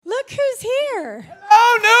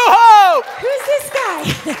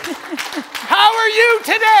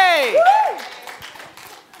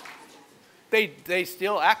they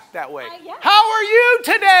still act that way. Yeah. How are you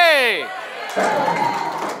today?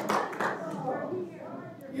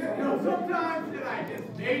 Sometimes that I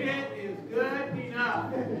just made it is good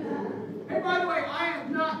enough. Hey, by the way, I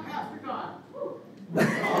am not Pastor Don.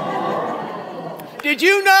 Did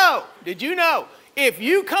you know, if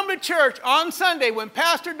you come to church on Sunday when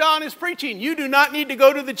Pastor Don is preaching, you do not need to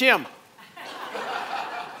go to the gym.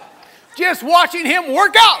 Just watching him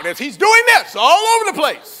work out as he's doing this all over the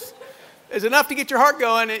place is enough to get your heart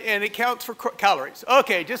going, and it counts for calories.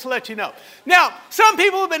 Okay, just to let you know. Now, some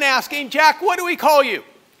people have been asking, Jack, what do we call you?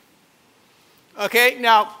 Okay,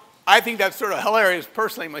 now, I think that's sort of hilarious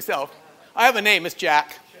personally myself. I have a name, it's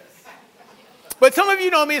Jack. But some of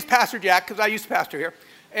you know me as Pastor Jack, because I used to pastor here.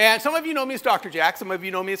 And some of you know me as Dr. Jack. Some of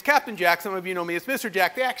you know me as Captain Jack. Some of you know me as Mr.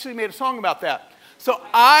 Jack. They actually made a song about that. So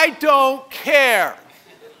I don't care.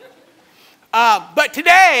 But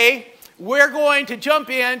today, we're going to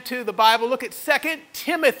jump into the Bible. Look at 2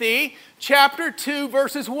 Timothy chapter 2,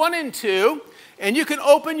 verses 1 and 2. And you can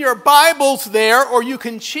open your Bibles there, or you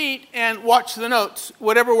can cheat and watch the notes,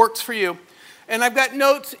 whatever works for you. And I've got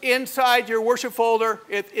notes inside your worship folder.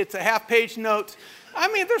 It's a half-page notes.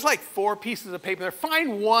 I mean, there's like 4 pieces of paper there.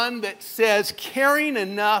 Find one that says, caring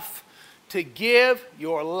enough to give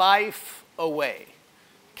your life away.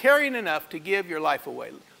 Caring enough to give your life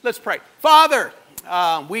away. Let's pray. Father,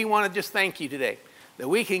 we want to just thank you today that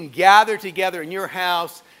we can gather together in your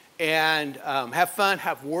house and have fun,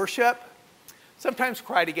 have worship, sometimes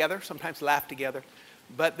cry together, sometimes laugh together,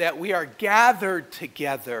 but that we are gathered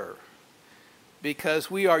together because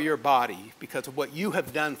we are your body, because of what you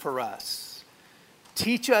have done for us.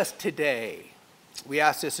 Teach us today. We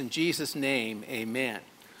ask this in Jesus' name, amen.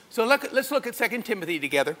 So let's look at 2 Timothy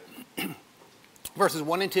together, verses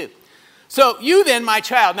 1 and 2. So you then, my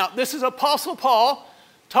child. Now, this is Apostle Paul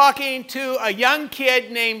talking to a young kid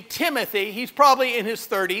named Timothy. He's probably in his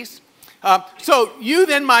 30s. So you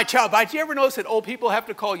then, my child. Did you ever notice that old people have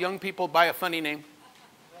to call young people by a funny name?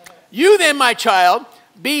 You then, my child,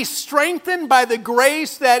 be strengthened by the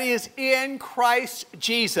grace that is in Christ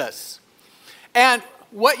Jesus. And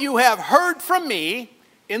what you have heard from me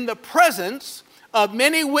in the presence of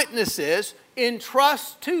many witnesses,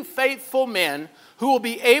 entrust to faithful men who will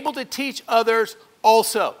be able to teach others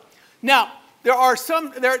also. Now,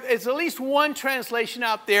 there is at least one translation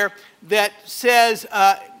out there that says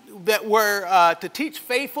that we're to teach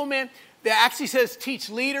faithful men. That actually says teach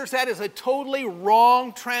leaders. That is a totally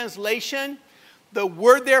wrong translation. The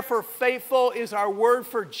word there for faithful is our word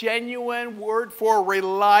for genuine, word for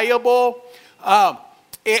reliable.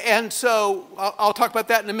 And so I'll talk about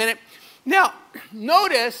that in a minute. Now,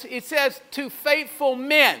 notice it says to faithful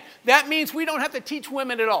men. That means we don't have to teach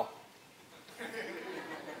women at all.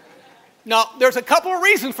 Now, there's a couple of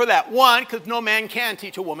reasons for that. One, because no man can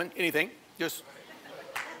teach a woman anything. Just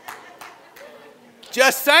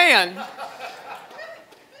saying.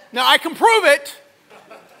 Now, I can prove it.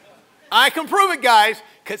 I can prove it, guys,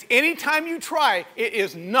 because anytime you try, it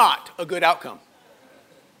is not a good outcome.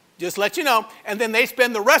 Just let you know. And then they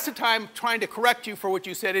spend the rest of the time trying to correct you for what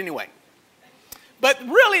you said anyway. But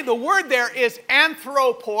really, the word there is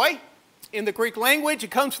anthropoi. In the Greek language,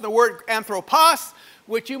 it comes from the word anthropos,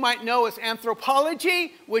 which you might know as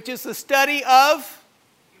anthropology, which is the study of?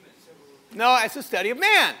 No, it's the study of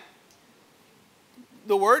man.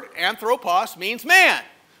 The word anthropos means man,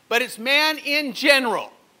 but it's man in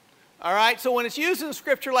general. All right, so when it's used in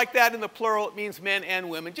scripture like that in the plural, it means men and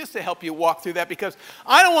women, just to help you walk through that, because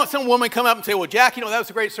I don't want some woman come up and say, well, Jack, that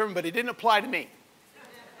was a great sermon, but it didn't apply to me.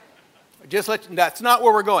 That's not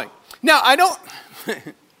where we're going. Now,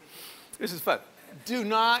 this is fun. Do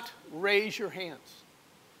not raise your hands.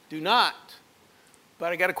 Do not.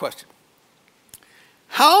 But I got a question.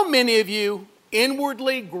 How many of you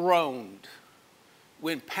inwardly groaned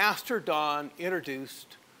when Pastor Don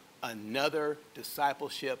introduced another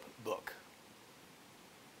discipleship book?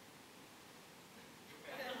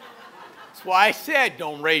 That's why I said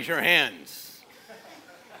don't raise your hands.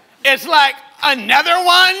 It's like, another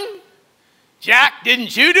one? Jack,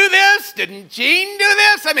 didn't you do this? Didn't Gene do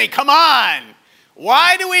this? I mean, come on.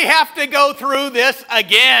 Why do we have to go through this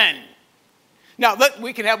again? Now,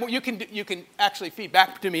 you can actually feed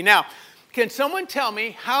back to me now. Can someone tell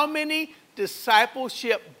me how many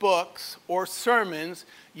discipleship books or sermons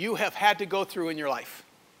you have had to go through in your life?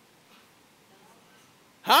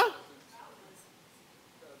 Huh?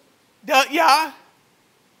 Yeah.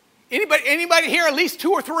 Anybody here at least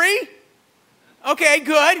 2 or 3? Okay,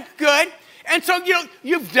 good. And so,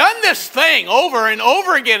 you've done this thing over and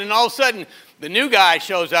over again, and all of a sudden, the new guy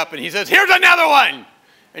shows up and he says, here's another one.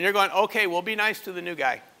 And you're going, okay, we'll be nice to the new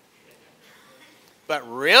guy.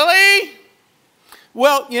 But really?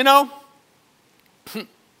 Well, you know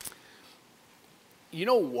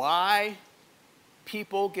why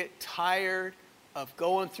people get tired of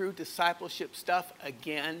going through discipleship stuff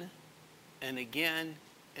again and again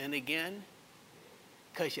and again?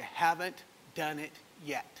 Because you haven't done it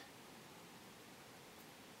yet.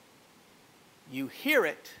 You hear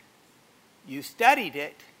it, you studied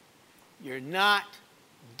it, you're not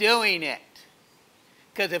doing it.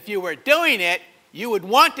 Because if you were doing it, you would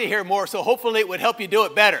want to hear more, so hopefully it would help you do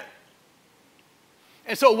it better.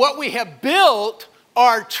 And so what we have built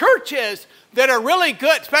are churches that are really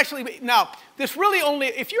good, especially, now, this really only,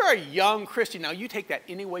 if you're a young Christian, now you take that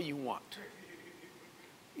any way you want.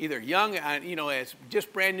 Either young, as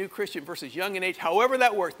just brand new Christian versus young in age, however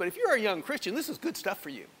that works. But if you're a young Christian, this is good stuff for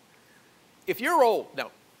you. If you're old,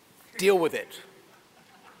 no, deal with it.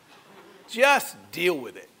 Just deal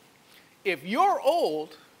with it. If you're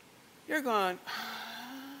old, you're going,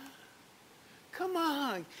 come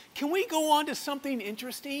on, can we go on to something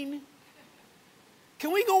interesting?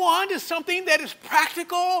 Can we go on to something that is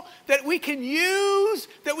practical, that we can use,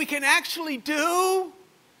 that we can actually do?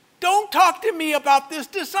 Don't talk to me about this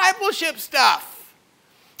discipleship stuff.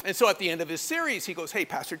 And so at the end of his series, he goes, hey,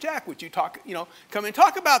 Pastor Jack, would you come and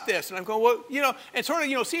talk about this? And I'm going, well, and sort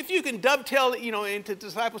of, see if you can dovetail, into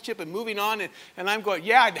discipleship and moving on. And I'm going,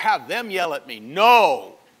 yeah, I'd have them yell at me.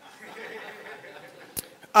 No.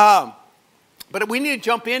 But we need to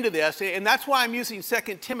jump into this, and that's why I'm using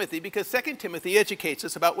 2 Timothy, because 2 Timothy educates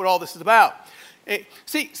us about what all this is about.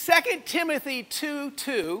 See, 2 Timothy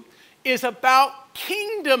 2:2 is about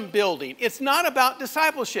kingdom building. It's not about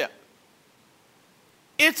discipleship.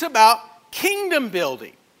 It's about kingdom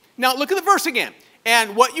building. Now, look at the verse again.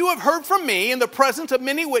 And what you have heard from me in the presence of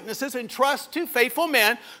many witnesses, entrust to faithful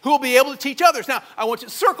men who will be able to teach others. Now, I want you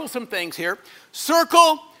to circle some things here.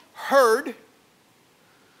 Circle heard.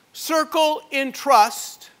 Circle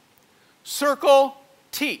entrust. Circle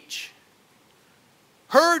teach.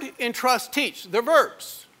 Heard, entrust, teach. They're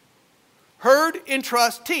verbs. Heard,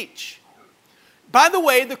 entrust, teach. By the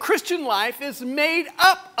way, the Christian life is made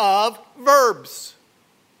up of verbs.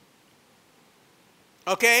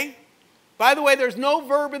 Okay? By the way, there's no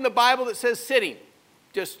verb in the Bible that says sitting.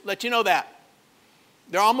 Just let you know that.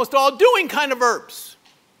 They're almost all doing kind of verbs.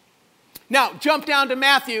 Now, jump down to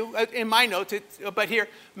Matthew, in my notes, but here,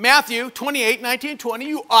 Matthew 28, 19, 20,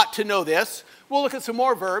 you ought to know this. We'll look at some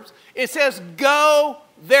more verbs. It says, go,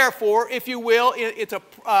 therefore, if you will. It's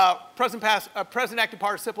a present active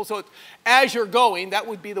participle, so it's as you're going. That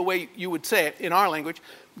would be the way you would say it in our language.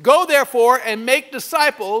 Go, therefore, and make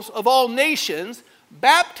disciples of all nations,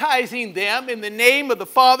 baptizing them in the name of the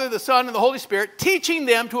Father, the Son, and the Holy Spirit, teaching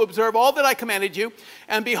them to observe all that I commanded you.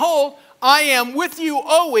 And behold, I am with you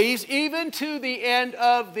always, even to the end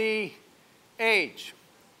of the age.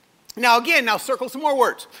 Now circle some more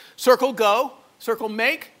words. Circle go, circle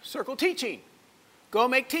make, circle teaching. Go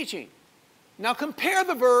make teaching. Now compare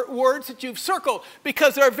the words that you've circled,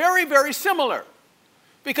 because they're very, very similar.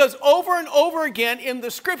 Because over and over again in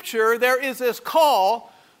the scripture, there is this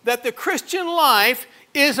call that the Christian life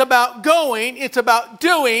is about going, it's about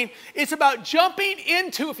doing, it's about jumping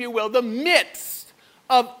into, if you will, the midst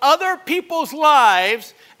of other people's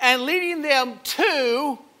lives and leading them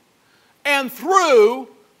to and through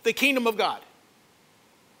the kingdom of God.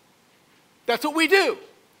 That's what we do.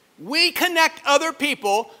 We connect other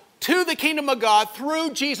people to the kingdom of God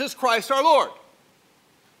through Jesus Christ our Lord.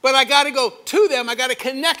 But I got to go to them, I got to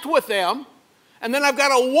connect with them, and then I've got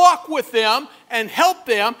to walk with them and help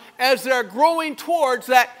them as they're growing towards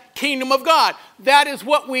that kingdom of God. That is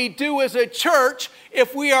what we do as a church.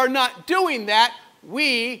 If we are not doing that,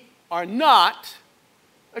 we are not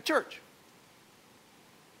a church.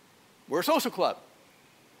 We're a social club.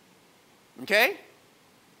 Okay?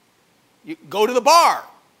 You go to the bar.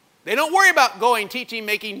 They don't worry about going, teaching,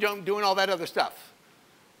 making, doing all that other stuff.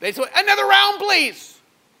 They say, another round, please.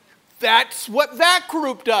 That's what that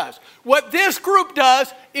group does. What this group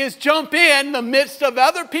does is jump in the midst of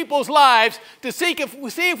other people's lives to see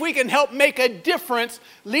if we can help make a difference,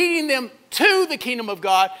 leading them to the kingdom of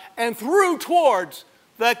God and through towards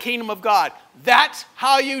the kingdom of God. That's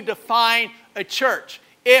how you define a church.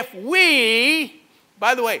 If we,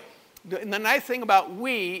 by the way, the nice thing about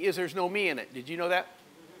we is there's no me in it. Did you know that?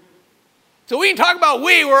 So we can talk about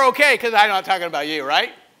we, we're okay, because I'm not talking about you,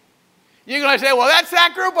 right? You're going to say, well, that's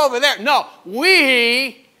that group over there. No,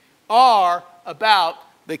 we are about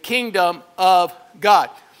the kingdom of God.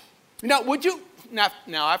 Now, would you,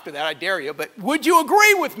 now after that, I dare you, but would you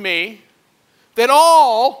agree with me that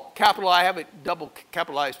all, capital I have it double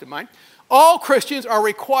capitalized in mine, all Christians are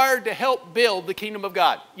required to help build the kingdom of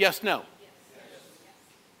God? Yes, no?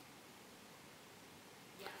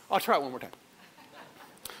 I'll try it one more time.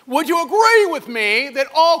 Would you agree with me that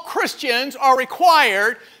all Christians are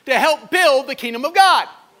required to help build the kingdom of God?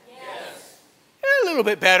 Yes. A little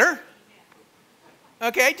bit better.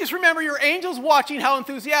 Okay, just remember your angel's watching how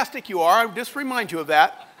enthusiastic you are. I'll just remind you of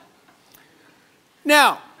that.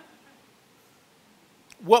 Now,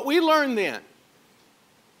 what we learn then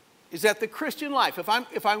is that the Christian life,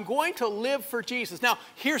 if I'm going to live for Jesus, now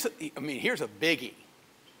here's a biggie.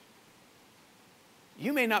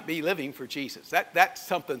 You may not be living for Jesus. That's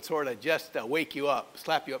something sort of just to wake you up,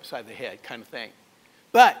 slap you upside the head kind of thing.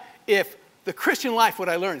 But if the Christian life, what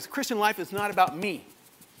I learned is the Christian life is not about me.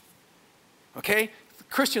 Okay? The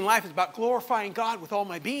Christian life is about glorifying God with all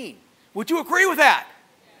my being. Would you agree with that?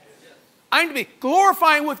 Yes. I'm to be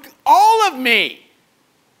glorifying with all of me.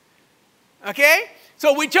 Okay?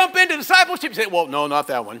 So we jump into discipleship and say, well, no, not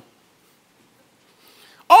that one.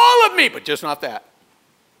 All of me, but just not that.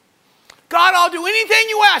 God, I'll do anything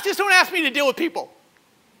you ask. Just don't ask me to deal with people.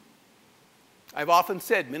 I've often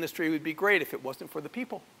said ministry would be great if it wasn't for the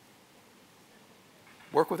people.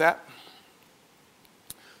 Work with that.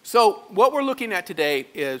 So what we're looking at today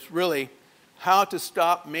is really how to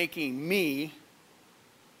stop making me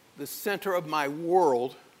the center of my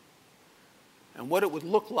world and what it would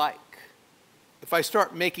look like if I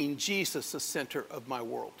start making Jesus the center of my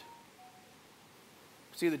world.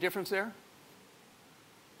 See the difference there?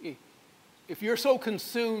 If you're so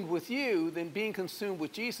consumed with you, then being consumed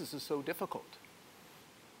with Jesus is so difficult.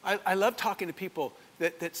 I love talking to people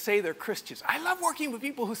that say they're Christians. I love working with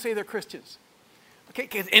people who say they're Christians. Okay,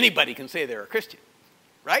 because anybody can say they're a Christian,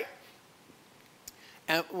 right?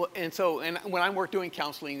 And when I'm doing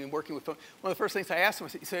counseling and working with them, one of the first things I ask them,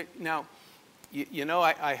 I say, now,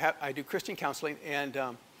 I do Christian counseling, and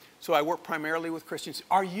so I work primarily with Christians.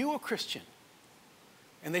 Are you a Christian?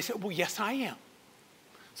 And they said, well, yes, I am.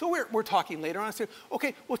 So we're talking later on. I said,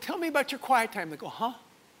 okay, well, tell me about your quiet time. They go, huh?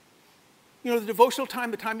 You know, the devotional time,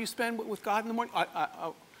 the time you spend with God in the morning?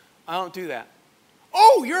 I don't do that.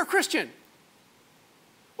 Oh, you're a Christian.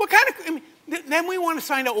 What kind of, then we want to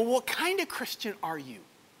find out, well, what kind of Christian are you?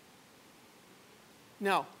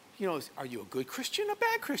 Now, are you a good Christian or a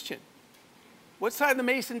bad Christian? What side of the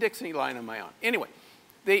Mason-Dixon line am I on? Anyway,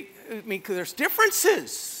 because there's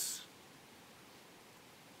differences.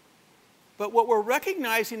 But what we're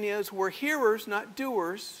recognizing is we're hearers, not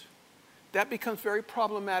doers. That becomes very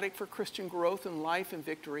problematic for Christian growth and life and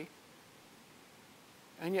victory.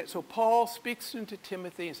 And yet, so Paul speaks into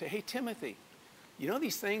Timothy and says, hey, Timothy, you know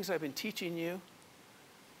these things I've been teaching you?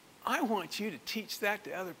 I want you to teach that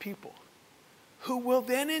to other people who will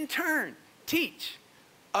then in turn teach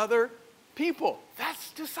other people.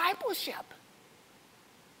 That's discipleship.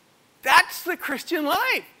 That's the Christian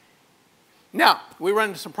life. Now, we run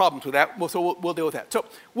into some problems with that, so we'll deal with that. So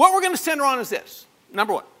what we're going to center on is this.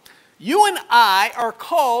 Number one, you and I are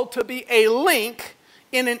called to be a link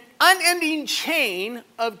in an unending chain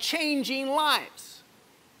of changing lives.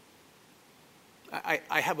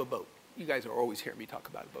 I have a boat. You guys are always hearing me talk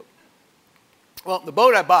about a boat. Well, the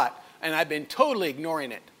boat I bought, and I've been totally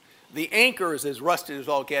ignoring it. The anchor is as rusted as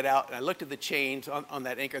all get out, and I looked at the chains on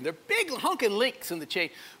that anchor, and they're big honking links in the chain,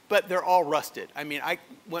 but they're all rusted. I mean,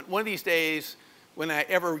 one of these days, when I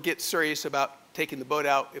ever get serious about taking the boat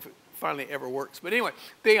out, if it finally ever works. But anyway,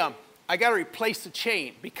 I got to replace the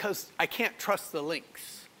chain because I can't trust the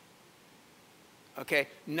links. Okay,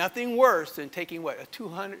 nothing worse than taking a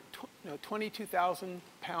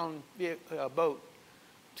 22,000-pound boat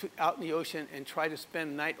out in the ocean and try to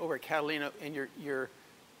spend the night over at Catalina, and you're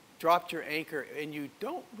dropped your anchor and you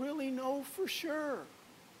don't really know for sure.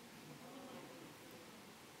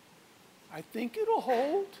 I think it'll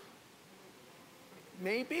hold.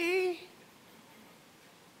 Maybe.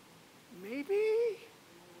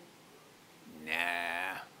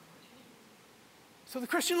 Nah. So the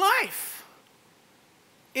Christian life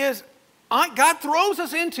is, God throws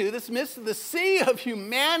us into this midst of the sea of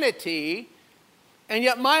humanity, and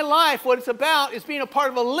yet my life, what it's about, is being a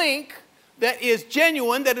part of a link that is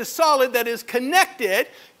genuine, that is solid, that is connected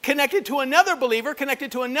to another believer,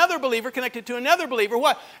 connected to another believer, connected to another believer.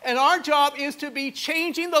 What? And our job is to be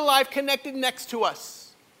changing the life connected next to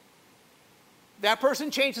us. That person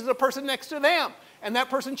changes the person next to them, and that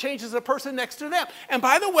person changes the person next to them. And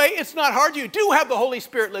by the way, it's not hard. You do have the Holy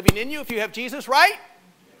Spirit living in you if you have Jesus, right?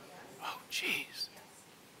 Oh, jeez.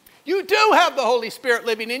 You do have the Holy Spirit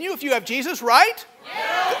living in you if you have Jesus, right?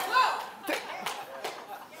 Yes.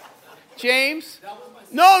 James?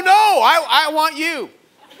 No, I want you.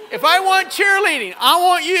 If I want cheerleading, I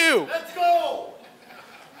want you. Let's go.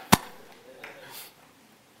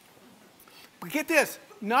 But get this,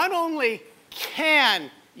 not only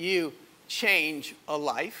can you change a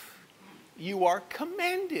life. You are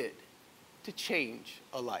commanded to change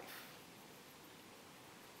a life.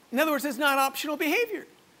 In other words, it's not optional behavior.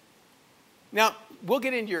 Now, we'll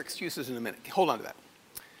get into your excuses in a minute. Hold on to that.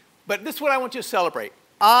 But this is what I want you to celebrate.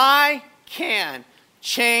 I can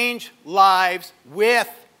change lives with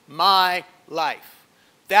my life.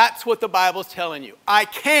 That's what the Bible's telling you. I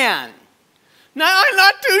can. Now, I'm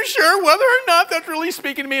not too sure whether or not that's really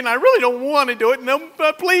speaking to me, and I really don't want to do it. No,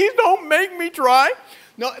 but please don't make me try.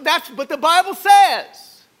 No, that's what the Bible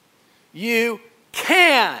says. You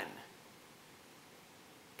can.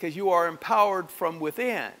 Because you are empowered from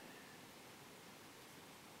within.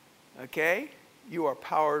 Okay? You are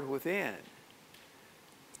powered within.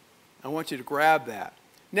 I want you to grab that.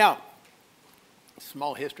 Now,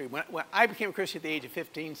 small history. When I became a Christian at the age of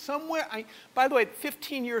 15, by the way,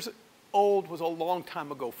 15 years old was a long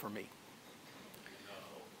time ago for me.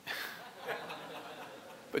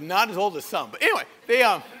 But not as old as some. But anyway,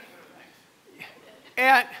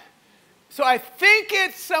 and so I think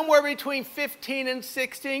it's somewhere between 15 and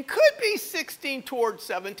 16. Could be 16 towards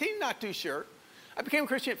 17, not too sure. I became a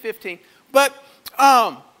Christian at 15. But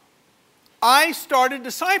I started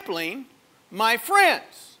discipling my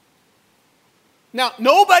friends. Now,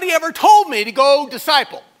 nobody ever told me to go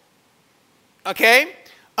disciple. Okay?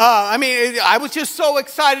 I was just so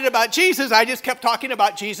excited about Jesus, I just kept talking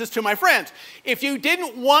about Jesus to my friends. If you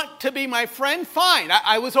didn't want to be my friend, fine.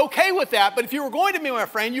 I was okay with that. But if you were going to be my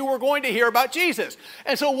friend, you were going to hear about Jesus.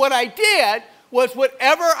 And so what I did was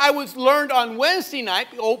whatever I was learned on Wednesday night,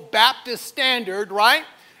 the old Baptist standard, right?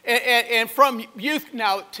 And from youth,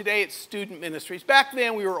 now today it's student ministries. Back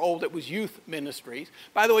then we were old, it was youth ministries.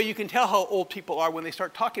 By the way, you can tell how old people are when they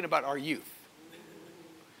start talking about our youth.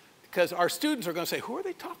 Because our students are going to say, who are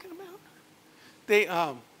they talking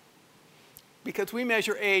about? Because we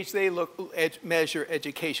measure age, they measure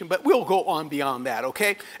education. But we'll go on beyond that,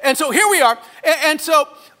 okay? And so here we are. And so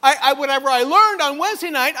whatever I learned on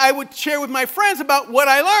Wednesday night, I would share with my friends about what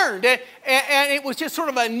I learned. And it was just sort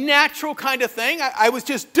of a natural kind of thing. I was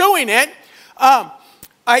just doing it.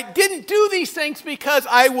 I didn't do these things because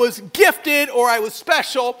I was gifted or I was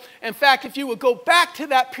special. In fact, if you would go back to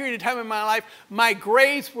that period of time in my life, my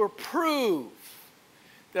grades were proof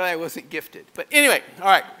that I wasn't gifted. But anyway, all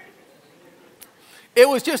right. It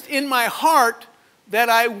was just in my heart that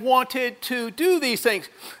I wanted to do these things.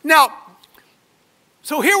 Now,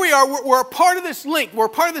 so here we are. We're a part of this link. We're a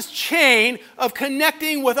part of this chain of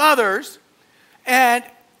connecting with others. And,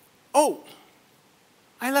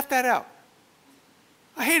 I left that out.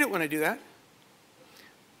 I hate it when I do that.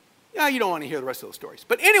 Yeah, you don't want to hear the rest of those stories.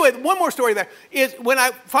 But anyway, one more story there is when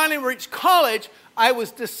I finally reached college, I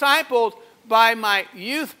was discipled by my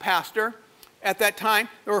youth pastor at that time.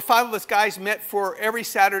 There were 5 of us guys met for every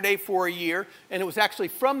Saturday for a year, and it was actually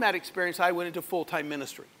from that experience I went into full-time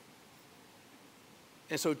ministry.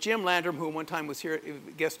 And so Jim Landrum, who one time was here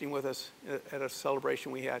guesting with us at a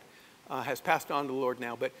celebration we had, has passed on to the Lord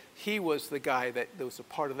now, but he was the guy that was a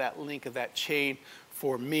part of that link, of that chain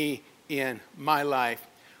for me in my life.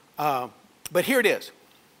 But here it is.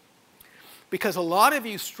 Because a lot of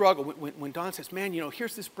you struggle when Don says, man,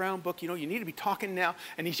 here's this brown book, you need to be talking now.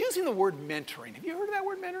 And he's using the word mentoring. Have you heard of that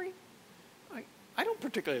word mentoring? I don't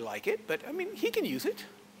particularly like it, but he can use it.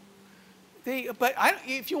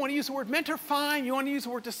 If you want to use the word mentor, fine. You want to use the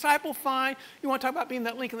word disciple, fine. You want to talk about being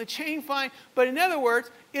that link in the chain, fine. But in other words,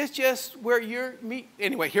 it's just where you're me.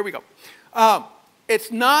 Anyway, here we go.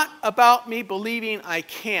 It's not about me believing I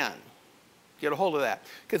can. Get a hold of that.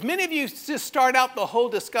 Because many of you just start out the whole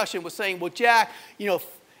discussion with saying, well, Jack,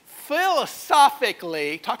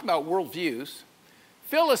 philosophically, talking about worldviews,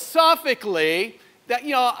 philosophically, that,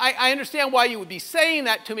 I understand why you would be saying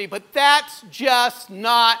that to me, but that's just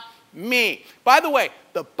not me. By the way,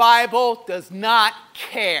 the Bible does not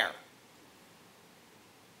care.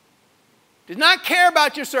 Does not care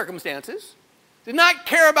about your circumstances. Does not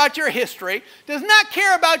care about your history. Does not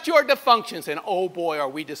care about your dysfunctions. And oh boy, are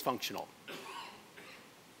we dysfunctional.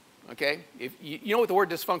 Okay? You know what the word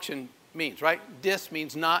dysfunction means, right? Dis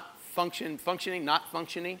means not functioning, not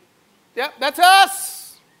functioning. Yep, that's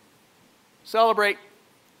us. Celebrate.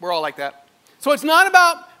 We're all like that. So it's not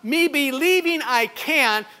about me believing I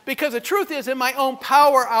can, because the truth is in my own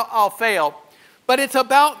power I'll fail. But it's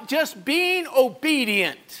about just being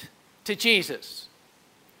obedient to Jesus.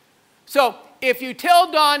 So if you tell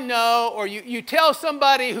Don no, or you tell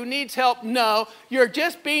somebody who needs help no, you're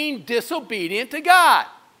just being disobedient to God.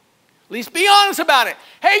 At least be honest about it.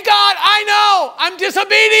 Hey, God, I know I'm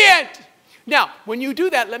disobedient. Now, when you do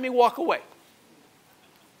that, let me walk away.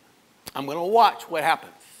 I'm going to watch what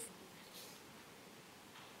happens.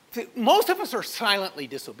 Most of us are silently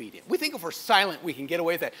disobedient. We think if we're silent, we can get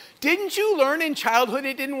away with that. Didn't you learn in childhood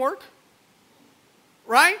it didn't work?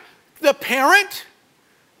 Right? The parent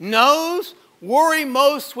knows worry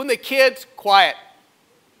most when the kid's quiet.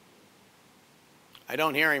 I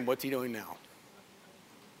don't hear him. What's he doing now?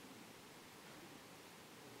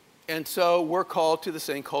 And so we're called to this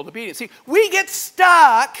thing called obedience. See, we get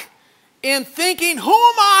stuck in thinking, who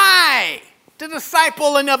am I to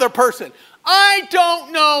disciple another person? I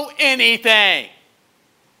don't know anything.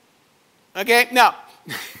 Okay, now,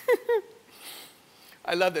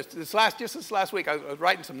 I love this. Just this last week, I was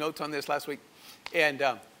writing some notes on this last week. And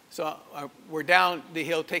so we're down the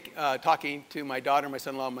hill talking to my daughter, my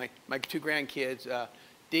son-in-law, my two grandkids,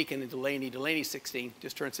 Deacon and Delaney. Delaney's 16,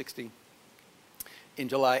 just turned 16 in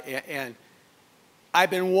July. And I've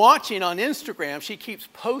been watching on Instagram. She keeps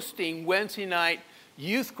posting Wednesday night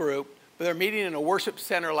youth group. But they're meeting in a worship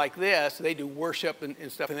center like this. They do worship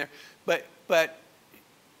and stuff in there. But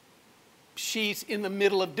she's in the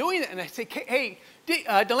middle of doing it. And I say, hey,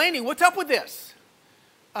 Delaney, what's up with this?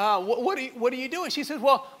 What are you doing? She says,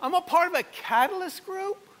 well, I'm a part of a catalyst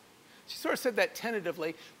group. She sort of said that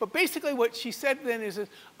tentatively. But basically what she said then is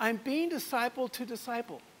I'm being discipled to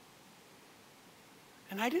disciple.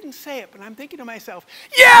 And I didn't say it, but I'm thinking to myself,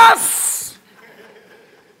 yes!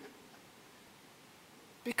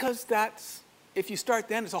 Because if you start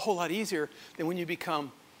then, it's a whole lot easier than when you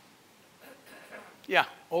become,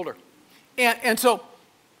 older. And so,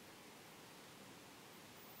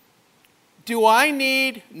 do I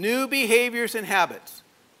need new behaviors and habits?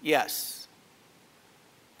 Yes.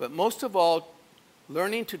 But most of all,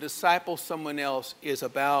 learning to disciple someone else is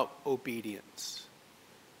about obedience.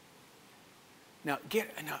 Now,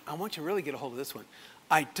 I want you to really get a hold of this one.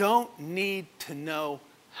 I don't need to know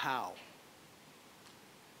how.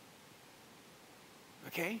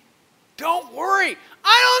 Okay? Don't worry.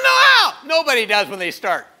 I don't know how. Nobody does when they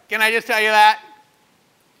start. Can I just tell you that?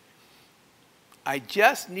 I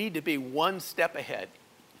just need to be one step ahead.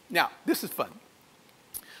 Now, this is fun.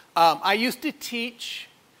 I used to teach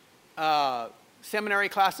seminary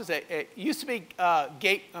classes. It used to be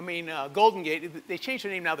Golden Gate. They changed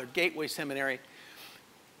their name now. They're Gateway Seminary.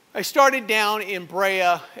 I started down in Brea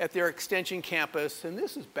at their extension campus, and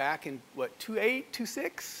this is back in,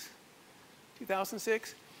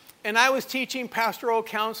 2006? And I was teaching pastoral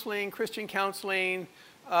counseling, Christian counseling.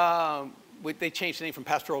 They changed the name from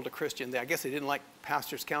pastoral to Christian. I guess they didn't like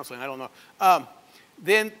pastors counseling. I don't know.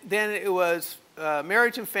 Then it was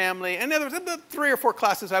marriage and family. And there was 3 or 4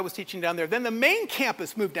 classes I was teaching down there. Then the main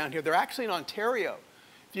campus moved down here. They're actually in Ontario.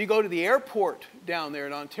 If you go to the airport down there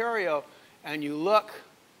in Ontario and you look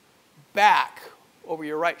back over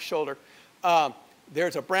your right shoulder,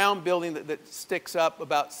 there's a brown building that sticks up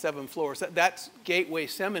about 7 floors. That's Gateway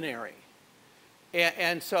Seminary.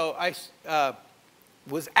 And so I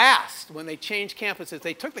was asked when they changed campuses,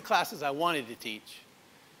 they took the classes I wanted to teach.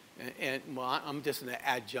 And I'm just an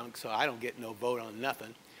adjunct, so I don't get no vote on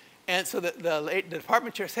nothing. And so the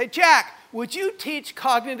department chair said, Jack, would you teach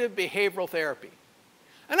cognitive behavioral therapy?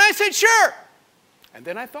 And I said, sure. And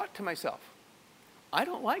then I thought to myself, I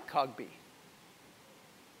don't like Cog-B.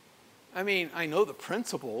 I mean, I know the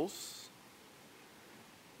principles,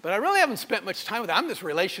 but I really haven't spent much time with it. I'm this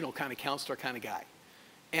relational kind of counselor kind of guy.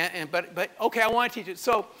 But okay, I want to teach it.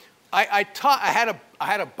 So I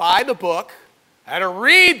had to buy the book. I had to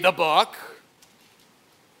read the book.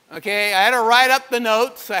 Okay, I had to write up the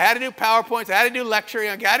notes. I had to do PowerPoints. I had to do lecturing.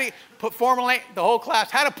 I had to formulate the whole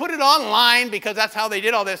class. I had to put it online because that's how they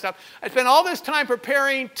did all this stuff. I spent all this time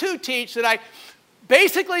preparing to teach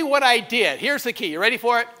basically what I did. Here's the key. You ready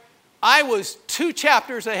for it? I was 2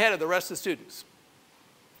 chapters ahead of the rest of the students.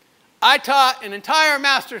 I taught an entire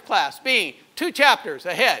master's class being 2 chapters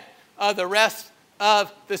ahead of the rest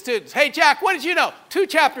of the students. Hey, Jack, what did you know? 2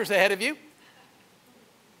 chapters ahead of you.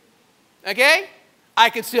 Okay? I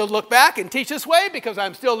can still look back and teach this way because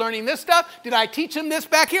I'm still learning this stuff. Did I teach them this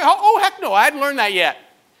back here? Oh, heck no, I hadn't learned that yet.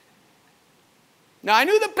 Now, I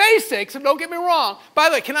knew the basics, and don't get me wrong. By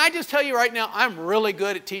the way, can I just tell you right now, I'm really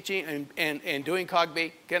good at teaching and doing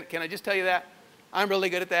Cog-B. Can I just tell you that? I'm really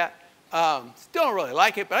good at that. Still don't really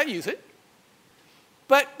like it, but I use it.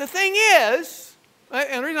 But the thing is,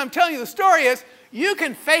 and the reason I'm telling you the story is, you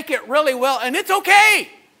can fake it really well, and it's okay.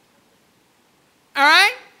 All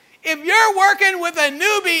right? If you're working with a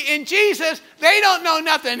newbie in Jesus, they don't know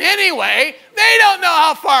nothing anyway. They don't know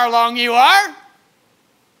how far along you are.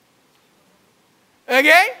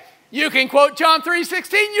 Okay? You can quote John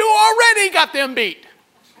 3:16. You already got them beat.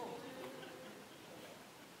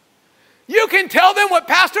 You can tell them what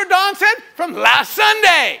Pastor Don said from last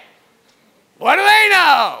Sunday. What do they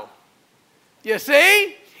know? You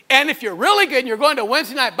see? And if you're really good and you're going to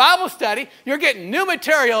Wednesday night Bible study, you're getting new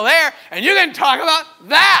material there, and you're going to talk about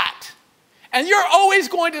that. And you're always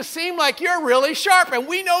going to seem like you're really sharp, and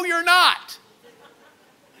we know you're not.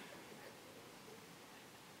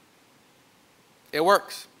 It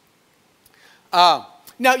works. Now,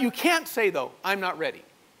 you can't say, though, I'm not ready.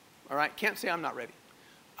 All right? Can't say I'm not ready.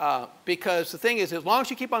 Because the thing is, as long as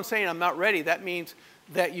you keep on saying I'm not ready, that means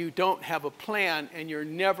that you don't have a plan, and you're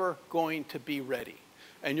never going to be ready.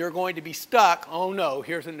 And you're going to be stuck. Oh, no,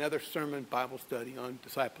 here's another sermon Bible study on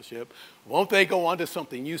discipleship. Won't they go on to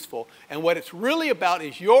something useful? And what it's really about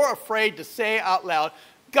is you're afraid to say out loud,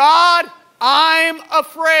 God, I'm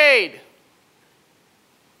afraid.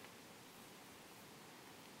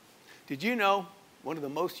 Did you know one of the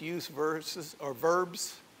most used verses or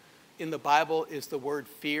verbs in the Bible is the word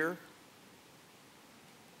fear?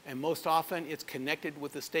 And most often it's connected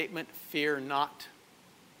with the statement, fear not.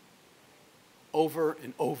 Over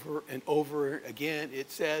and over and over again, it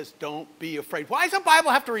says, don't be afraid. Why does the Bible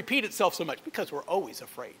have to repeat itself so much? Because we're always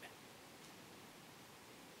afraid.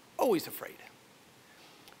 Always afraid.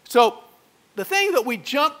 So the thing that we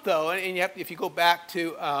jump, though, and if you go back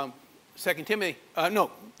to 2 Timothy,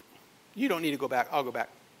 no, you don't need to go back. I'll go back.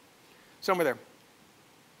 Somewhere there.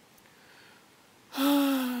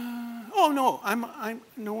 Oh, no, I'm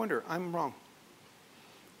no wonder. I'm wrong.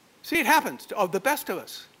 See, it happens to the best of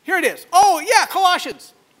us. Here it is. Oh, yeah,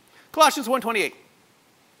 Colossians. Colossians 1:28.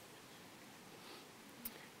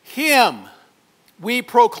 Him we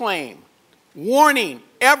proclaim, warning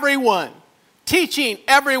everyone, teaching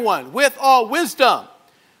everyone with all wisdom,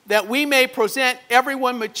 that we may present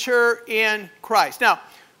everyone mature in Christ. Now,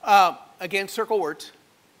 again, circle words.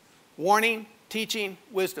 Warning, teaching,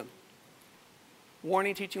 wisdom.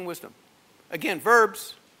 Warning, teaching, wisdom. Again,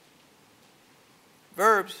 verbs.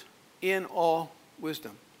 Verbs in all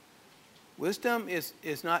wisdom. Wisdom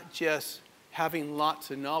is not just having lots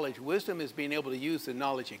of knowledge. Wisdom is being able to use the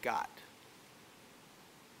knowledge you got.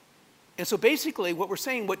 And so basically what we're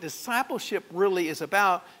saying, what discipleship really is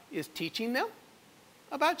about, is teaching them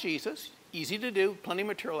about Jesus. Easy to do, plenty of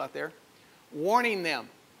material out there. Warning them.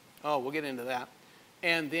 Oh, we'll get into that.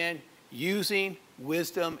 And then using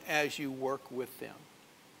wisdom as you work with them.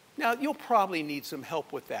 Now, you'll probably need some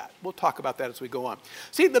help with that. We'll talk about that as we go on.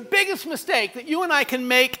 See, the biggest mistake that you and I can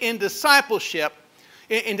make in discipleship,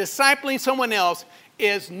 in discipling someone else,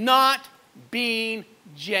 is not being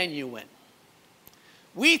genuine.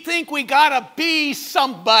 We think we gotta be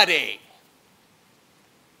somebody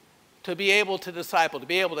to be able to disciple, to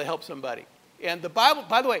be able to help somebody. And the Bible,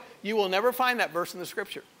 by the way, you will never find that verse in the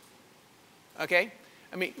scripture. Okay?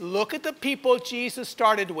 I mean, look at the people Jesus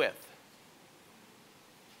started with.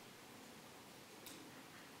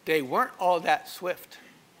 They weren't all that swift.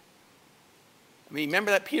 I mean, remember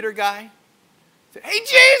that Peter guy? He said, hey,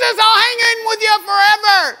 Jesus, I'll hang in with you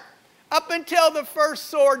forever. Up until the first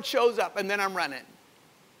sword shows up, and then I'm running.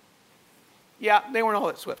 Yeah, they weren't all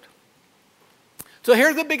that swift. So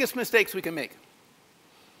here's the biggest mistakes we can make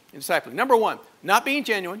in discipling. Number one, not being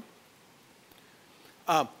genuine.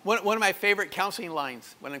 One of my favorite counseling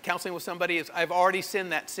lines when I'm counseling with somebody is, I've already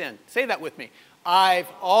sinned that sin. Say that with me. I've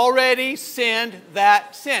already sinned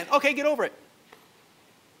that sin. Okay, get over it.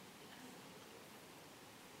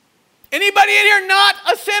 Anybody in here not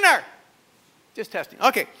a sinner? Just testing.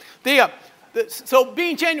 Okay. So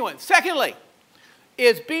being genuine. Secondly,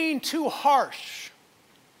 is being too harsh.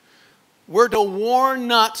 We're to warn,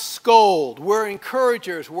 not scold. We're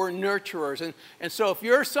encouragers. We're nurturers. And so if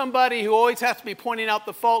you're somebody who always has to be pointing out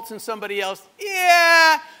the faults in somebody else,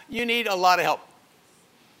 yeah, you need a lot of help.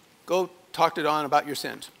 Go talk to Don about your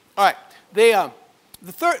sins. All right. The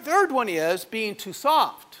third one is being too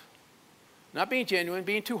soft. Not being genuine,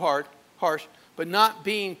 being too harsh, but not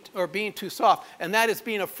being too soft. And that is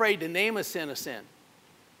being afraid to name a sin a sin.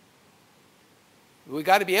 We've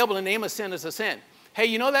got to be able to name a sin as a sin. Hey,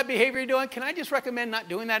 you know that behavior you're doing? Can I just recommend not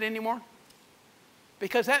doing that anymore?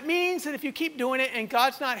 Because that means that if you keep doing it and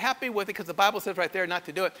God's not happy with it, because the Bible says right there not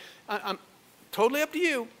to do it, I'm totally up to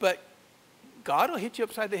you, but God will hit you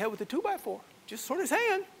upside the head with a 2x4. Just sort of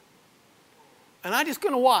saying. And I'm just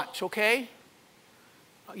going to watch, okay?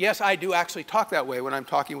 Yes, I do actually talk that way when I'm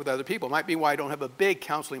talking with other people. Might be why I don't have a big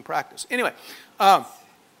counseling practice. Anyway, 2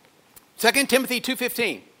 Timothy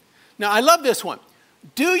 2:15. Now, I love this one.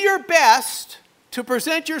 Do your best to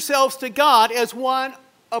present yourselves to God as one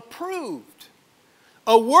approved,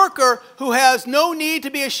 a worker who has no need to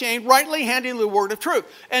be ashamed, rightly handling the word of truth.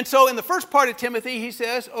 And so in the first part of Timothy, he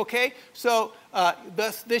says, okay, so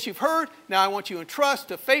this you've heard, now I want you to entrust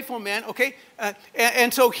to faithful men, okay?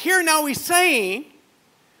 And so here now he's saying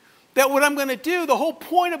that what I'm going to do, the whole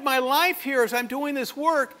point of my life here as I'm doing this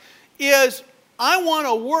work, is I want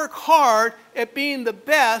to work hard at being the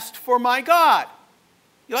best for my God.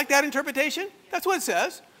 You like that interpretation? That's what it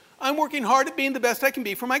says. I'm working hard at being the best I can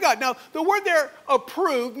be for my God. Now, the word there,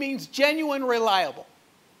 approved, means genuine, reliable.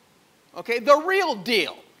 Okay, the real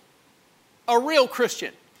deal. A real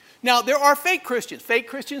Christian. Now, there are fake Christians. Fake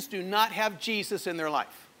Christians do not have Jesus in their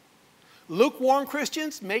life. Lukewarm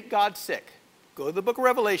Christians make God sick. Go to the book of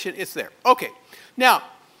Revelation, it's there. Okay, now,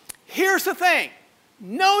 here's the thing.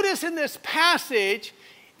 Notice in this passage,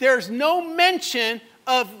 there's no mention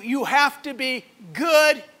of you have to be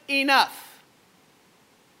good enough.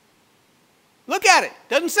 Look at it.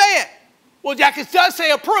 Doesn't say it. Well, Jack, it does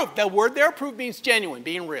say approved. The word there, approved, means genuine,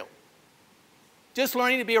 being real. Just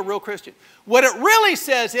learning to be a real Christian. What it really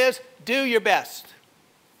says is, do your best.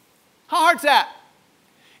 How hard's that?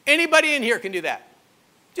 Anybody in here can do that.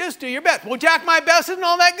 Just do your best. Well, Jack, my best isn't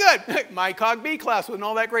all that good. My Cog B class wasn't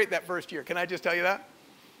all that great that first year. Can I just tell you that?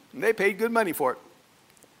 And they paid good money for it.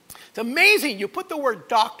 It's amazing. You put the word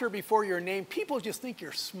doctor before your name, people just think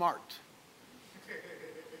you're smart.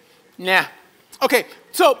 Nah. Okay,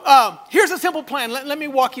 so here's a simple plan. Let me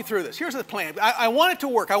walk you through this. Here's the plan. I want it to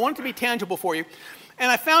work. I want it to be tangible for you. And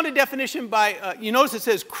I found a definition by, you notice it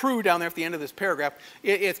says CRU down there at the end of this paragraph.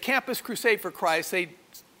 It's Campus Crusade for Christ. They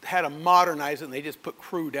had to modernize it, and they just put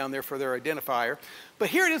CRU down there for their identifier. But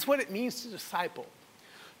here it is what it means to disciple.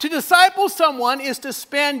 To disciple someone is to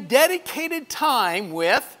spend dedicated time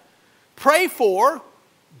with, pray for,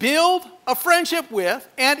 build a friendship with,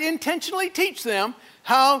 and intentionally teach them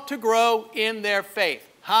how to grow in their faith.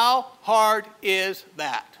 How hard is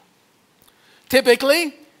that?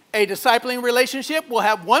 Typically, a discipling relationship will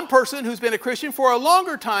have one person who's been a Christian for a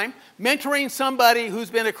longer time mentoring somebody who's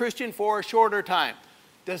been a Christian for a shorter time.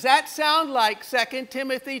 Does that sound like 2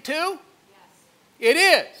 Timothy 2? Yes. It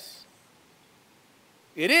is.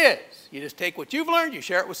 It is. You just take what you've learned, you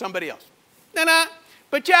share it with somebody else.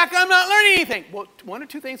 But Jack, I'm not learning anything. Well, one or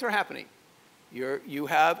two things are happening. You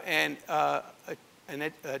have a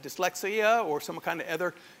dyslexia or some kind of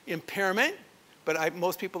other impairment, but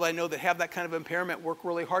most people I know that have that kind of impairment work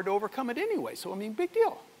really hard to overcome it anyway. So, I mean, big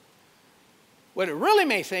deal. What it really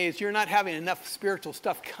may say is you're not having enough spiritual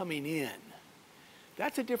stuff coming in.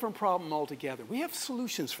 That's a different problem altogether. We have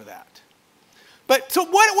solutions for that. But so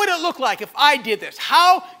what would it look like if I did this?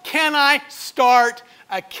 How can I start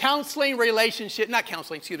a counseling relationship,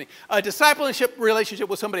 a discipleship relationship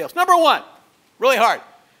with somebody else? Number one, really hard.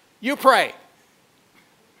 You pray.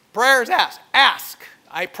 Prayer is ask. Ask.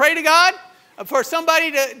 I pray to God for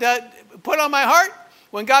somebody to put on my heart.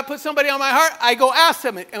 When God puts somebody on my heart, I go ask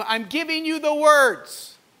them. I'm giving you the words.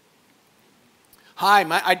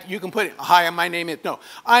 Hi, you can put it, hi, my name is, no.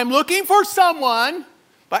 I'm looking for someone,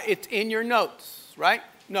 but it's in your notes, right?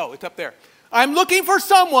 No, it's up there. I'm looking for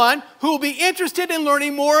someone who will be interested in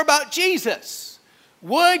learning more about Jesus.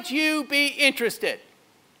 Would you be interested?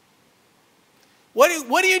 What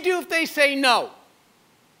do you do if they say no?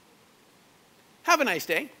 Have a nice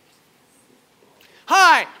day.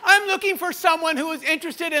 Hi, I'm looking for someone who is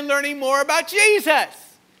interested in learning more about Jesus.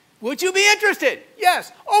 Would you be interested?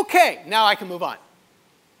 Yes. Okay, now I can move on.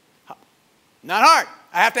 Not hard.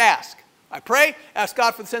 I have to ask. I pray, ask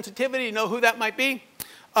God for the sensitivity to know who that might be,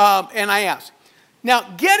 and I ask. Now,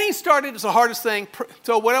 getting started is the hardest thing.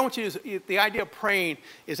 So what I want you to do is, the idea of praying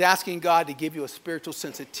is asking God to give you a spiritual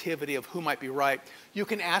sensitivity of who might be right. You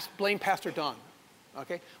can blame Pastor Don.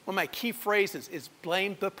 Okay? One of my key phrases is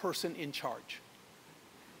blame the person in charge.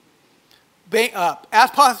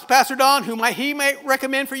 Ask Pastor Don who he might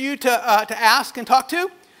recommend for you to ask and talk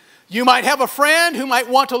to. You might have a friend who might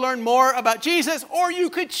want to learn more about Jesus, or you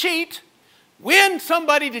could cheat. Win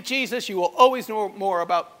somebody to Jesus. You will always know more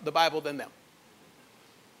about the Bible than them.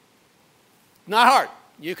 Not hard.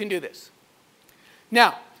 You can do this.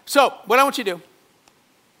 Now, so what I want you to do.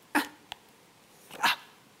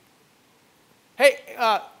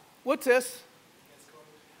 Hey, what's this?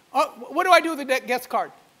 What do I do with the guest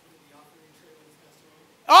card?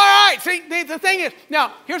 All right. See, the thing is,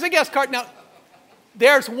 now, here's a guest card. Now,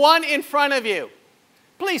 there's one in front of you.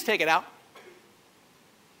 Please take it out.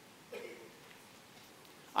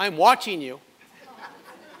 I'm watching you.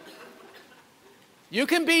 You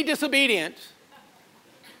can be disobedient.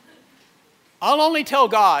 I'll only tell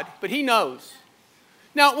God, but He knows.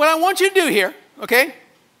 Now, what I want you to do here, okay,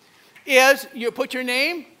 is you put your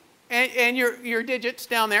name and your digits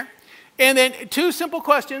down there, and then two simple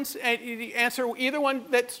questions, and you answer either one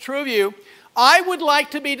that's true of you. I would like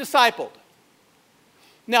to be discipled.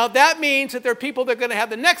 Now, that means that there are people that are going to have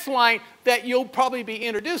the next line that you'll probably be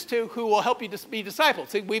introduced to who will help you to be discipled.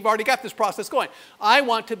 See, we've already got this process going. I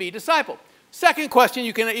want to be discipled. Second question,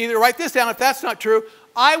 you can either write this down if that's not true.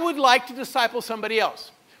 I would like to disciple somebody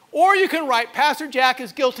else. Or you can write, Pastor Jack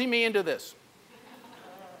is guilting me into this.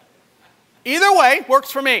 Either way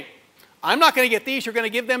works for me. I'm not going to get these. You're going to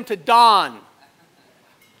give them to Don.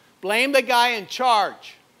 Blame the guy in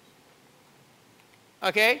charge.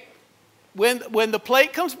 Okay? When the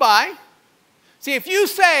plate comes by, see, if you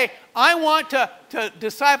say, I want to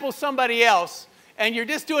disciple somebody else, and you're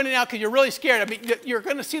just doing it now because you're really scared, I mean, you're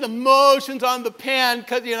going to see the motions on the pen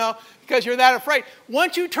because you're that afraid.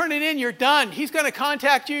 Once you turn it in, you're done. He's going to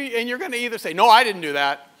contact you, and you're going to either say, no, I didn't do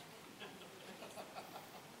that.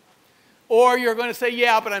 Or you're going to say,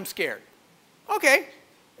 yeah, but I'm scared. Okay,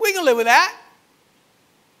 we can live with that.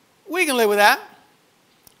 We can live with that.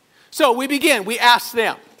 So we begin. We ask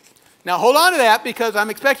them. Now hold on to that because I'm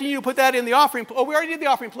expecting you to put that in the offering. Oh, we already did the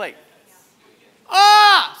offering plate.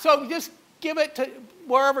 So just give it to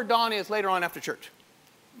wherever Don is later on after church.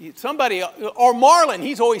 Somebody, or Marlon,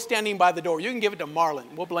 he's always standing by the door. You can give it to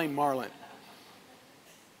Marlon. We'll blame Marlon.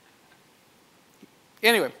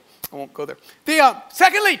 Anyway, I won't go there.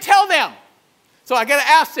 Secondly, tell them. So I got to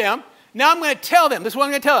ask them. Now I'm going to tell them. This is what I'm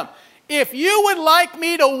going to tell them. If you would like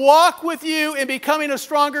me to walk with you in becoming a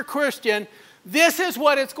stronger Christian, this is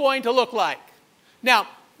what it's going to look like. Now,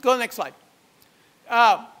 go to the next slide.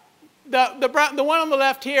 The one on the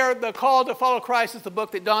left here, The Call to Follow Christ, is the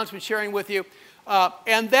book that Don's been sharing with you.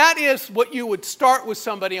 And that is what you would start with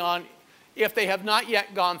somebody on if they have not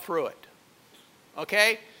yet gone through it.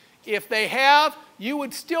 Okay? If they have, you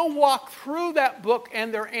would still walk through that book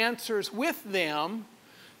and their answers with them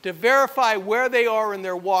to verify where they are in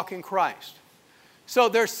their walk in Christ. So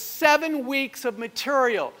there's 7 weeks of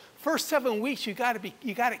material. First 7 weeks, you got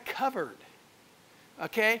it covered.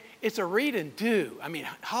 Okay? It's a read and do. I mean,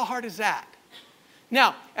 how hard is that?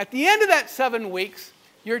 Now, at the end of that 7 weeks,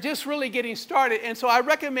 you're just really getting started. And so I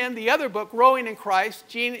recommend the other book, Growing in Christ.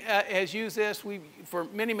 Gene has used this for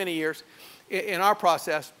many, many years in our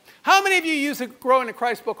process. How many of you use the Growing in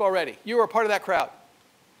Christ book already? You were a part of that crowd.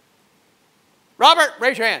 Robert,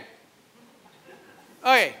 raise your hand.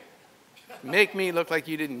 Okay. Make me look like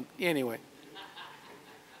you didn't. Anyway.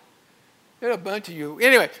 There's a bunch of you.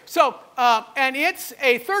 Anyway, so, and it's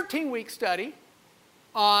a 13-week study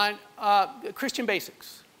on Christian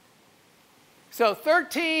basics. So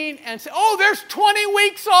 13 and, there's 20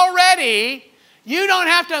 weeks already. You don't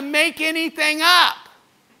have to make anything up.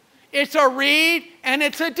 It's a read and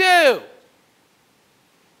it's a do.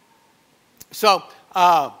 So,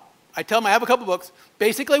 I tell them I have a couple books.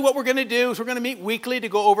 Basically what we're going to do is we're going to meet weekly to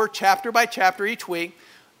go over chapter by chapter each week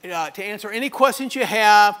to answer any questions you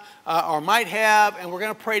have or might have, and we're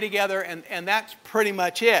going to pray together, and that's pretty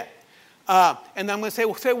much it. And then I'm going to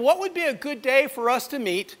say, what would be a good day for us to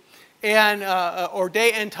meet, and or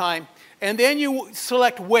day and time, and then you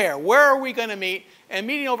select where. Where are we going to meet? And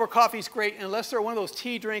meeting over coffee is great, unless they're one of those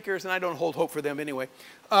tea drinkers, and I don't hold hope for them anyway.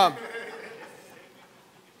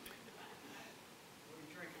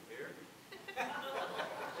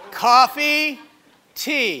 Coffee,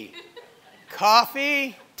 tea.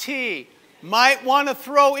 Coffee, tea. Might want to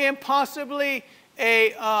throw in possibly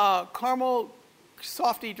a caramel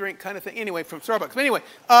softy drink kind of thing. Anyway, from Starbucks. But anyway,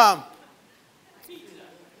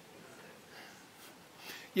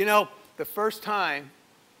 the first time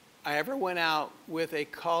I ever went out with a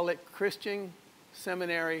Christian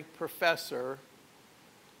seminary professor,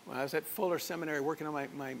 when I was at Fuller Seminary working on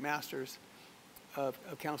my master's of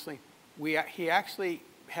counseling, he actually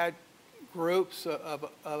had groups of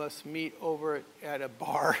us meet over at a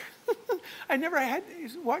bar. I never had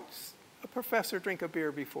watched a professor drink a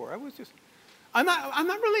beer before. I'm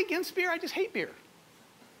not really against beer. I just hate beer.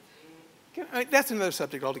 That's another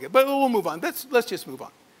subject altogether. But we'll move on. Let's just move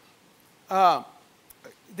on. I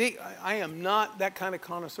am not that kind of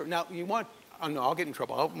connoisseur. Now no, I'll get in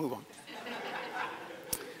trouble. I'll move on.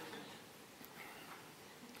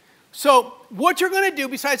 So what you're going to do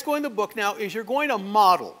besides going to the book now is you're going to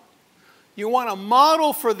model. You want to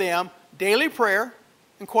model for them daily prayer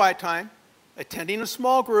and quiet time, attending a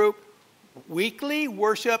small group, weekly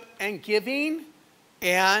worship and giving,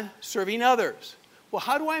 and serving others. Well,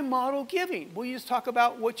 how do I model giving? Well, you just talk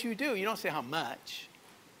about what you do. You don't say how much.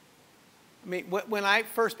 I mean, when I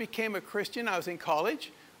first became a Christian, I was in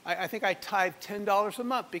college. I think I tithed $10 a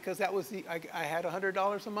month because that was I had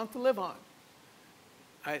 $100 a month to live on.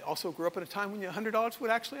 I also grew up at a time when $100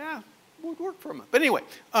 would actually would work for a month. But anyway,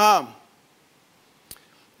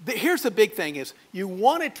 here's the big thing is you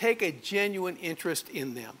want to take a genuine interest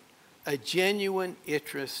in them. A genuine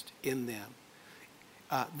interest in them.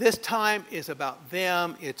 This time is about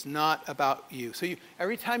them. It's not about you. So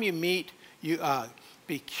every time you meet, you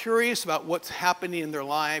be curious about what's happening in their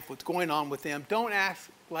life, what's going on with them. Don't ask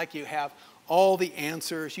like you have all the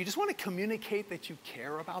answers. You just want to communicate that you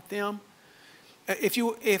care about them.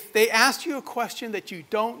 If they ask you a question that you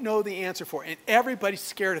don't know the answer for, and everybody's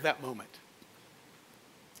scared of that moment,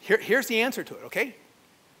 here's the answer to it, okay?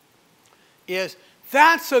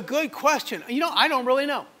 That's a good question. I don't really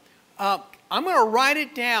know. I'm going to write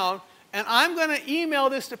it down, and I'm going to email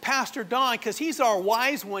this to Pastor Don because he's our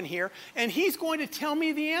wise one here, and he's going to tell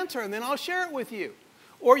me the answer, and then I'll share it with you.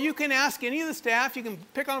 Or you can ask any of the staff. You can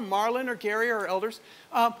pick on Marlon or Gary or elders.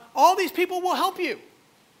 All these people will help you.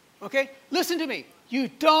 Okay? Listen to me. You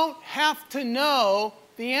don't have to know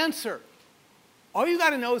the answer. All you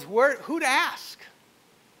got to know is who to ask.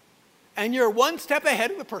 And you're one step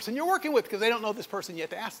ahead of the person you're working with because they don't know this person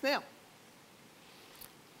yet to ask them.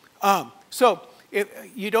 So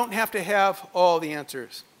you don't have to have all the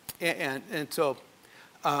answers. And so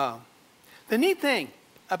the neat thing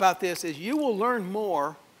about this is you will learn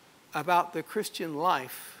more about the Christian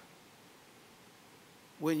life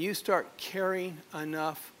when you start caring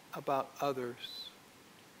enough about others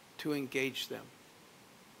to engage them,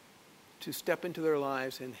 to step into their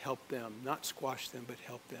lives and help them, not squash them, but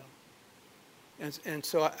help them. And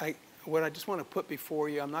so what I just want to put before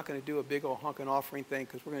you, I'm not going to do a big old honking offering thing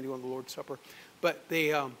because we're going to do it on the Lord's Supper, but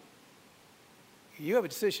you have a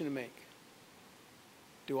decision to make.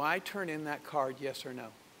 Do I turn in that card, yes or no?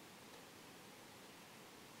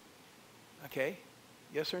 Okay,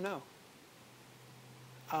 yes or no?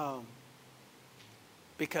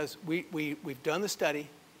 Because we've done the study,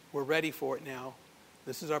 we're ready for it now.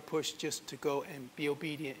 This is our push just to go and be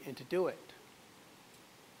obedient and to do it.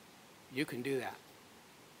 You can do that.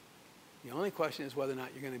 The only question is whether or not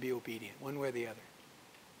you're going to be obedient, one way or the other.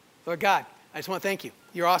 Lord God, I just want to thank you.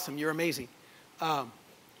 You're awesome. You're amazing.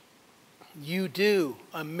 You do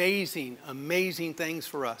amazing, amazing things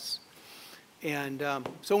for us. And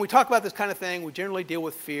so when we talk about this kind of thing, we generally deal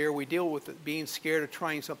with fear. We deal with being scared of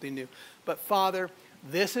trying something new. But Father,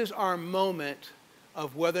 this is our moment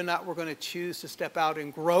of whether or not we're going to choose to step out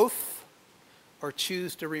in growth or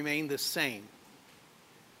choose to remain the same.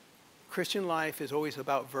 Christian life is always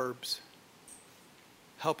about verbs.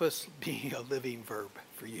 Help us be a living verb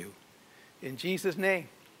for you. In Jesus' name,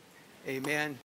 amen.